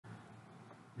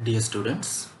Dear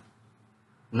students,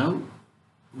 now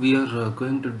we are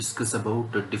going to discuss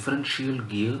about the differential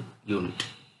gear unit.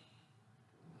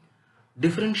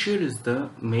 Differential is the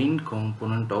main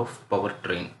component of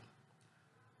powertrain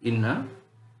in an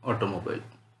automobile.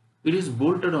 It is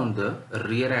bolted on the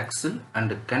rear axle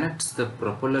and connects the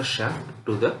propeller shaft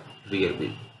to the rear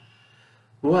wheel.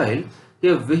 While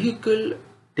a vehicle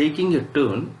taking a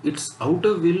turn, its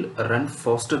outer wheel runs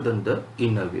faster than the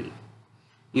inner wheel.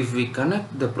 If we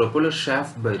connect the propeller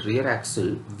shaft by rear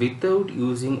axle without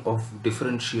using of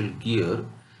differential gear,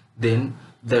 then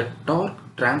the torque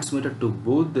transmitted to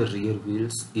both the rear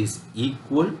wheels is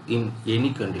equal in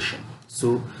any condition.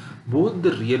 So both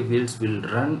the rear wheels will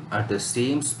run at the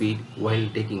same speed while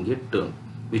taking a turn,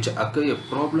 which occur a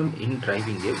problem in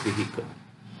driving a vehicle.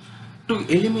 To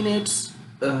eliminate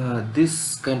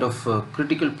this kind of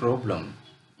critical problem,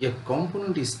 a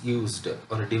component is used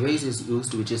or a device is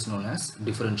used which is known as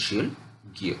differential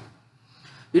gear.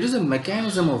 It is a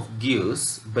mechanism of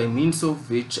gears by means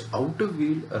of which outer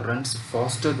wheel runs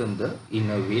faster than the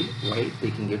inner wheel while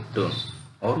taking a turn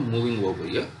or moving over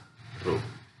a road.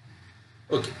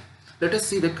 Okay, let us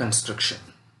see the construction.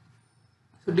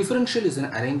 So differential is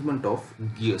an arrangement of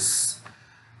gears.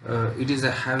 It is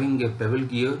having a bevel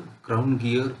gear, crown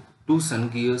gear, two sun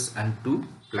gears and two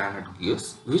planet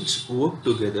gears which work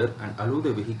together and allow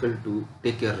the vehicle to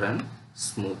take a run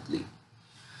smoothly.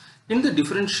 In the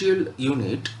differential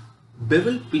unit,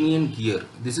 bevel pinion gear,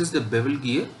 this is the bevel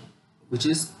gear which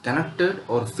is connected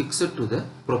or fixed to the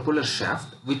propeller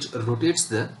shaft which rotates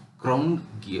the crown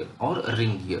gear or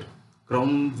ring gear,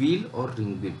 crown wheel or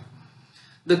ring wheel.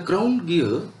 The crown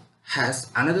gear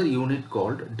has another unit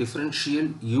called differential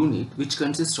unit which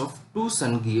consists of two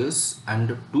sun gears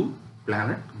and two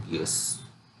planet gears.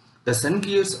 The sun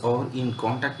gears are in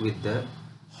contact with the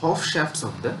half shafts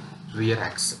of the rear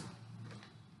axle.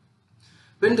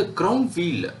 When the crown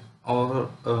wheel or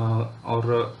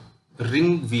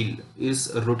ring wheel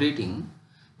is rotating,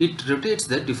 it rotates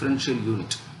the differential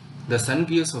unit. The sun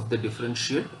gears of the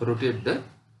differential rotate the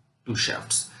two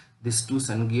shafts. These two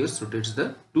sun gears rotates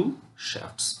the two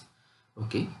shafts.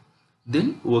 Okay,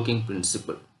 then working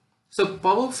principle. So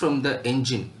power from the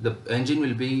engine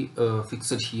will be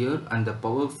fixed here, and the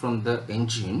power from the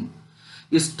engine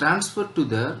is transferred to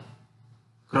the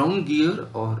crown gear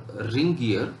or ring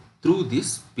gear through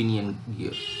this pinion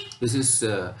gear. This is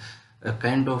a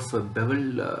kind of a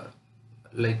bevel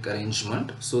like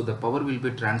arrangement. So the power will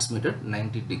be transmitted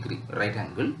 90-degree right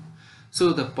angle.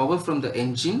 So the power from the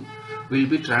engine will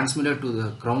be transmitted to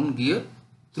the crown gear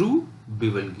through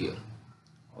bevel gear,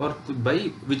 or by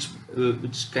which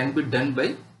can be done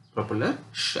by propeller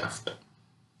shaft.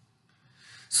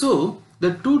 So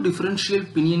the two differential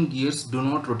pinion gears do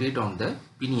not rotate on the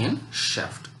pinion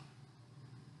shaft.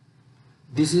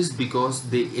 This is because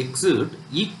they exert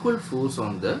equal force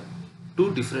on the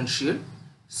two differential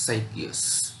side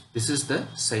gears. This is the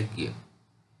side gear.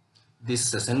 This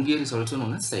sun gear is also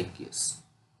known as side gears.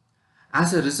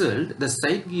 As a result, the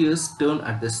side gears turn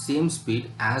at the same speed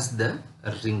as the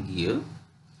ring gear,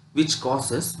 which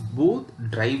causes both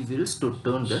drive wheels to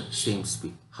turn the same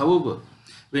speed. However,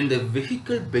 when the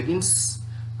vehicle begins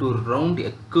to round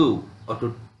a curve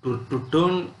or to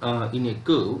turn in a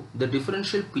curve, the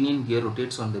differential pinion gear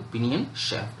rotates on the pinion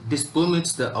shaft. This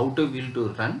permits the outer wheel to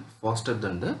run faster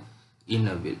than the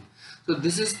inner wheel. So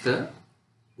this is the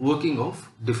working of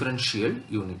differential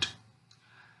unit.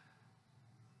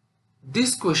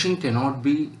 This question cannot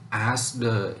be asked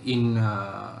in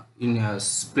a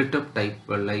split up type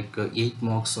like 8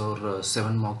 marks or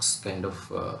 7 marks kind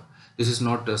of. This is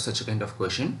not such a kind of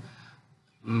question.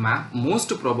 Most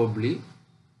probably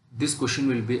this question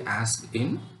will be asked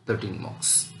in 13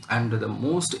 marks and the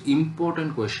most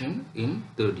important question in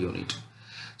third unit.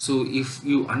 So if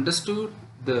you understood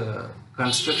the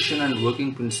construction and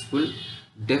working principle,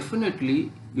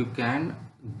 definitely you can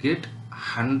get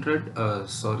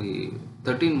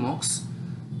 13 marks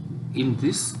in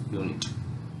this unit.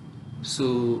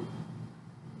 So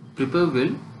prepare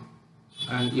well,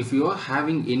 and if you are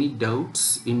having any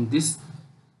doubts in this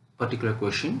particular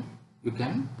question, you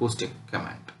can post a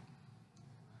comment.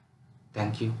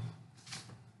 Thank you.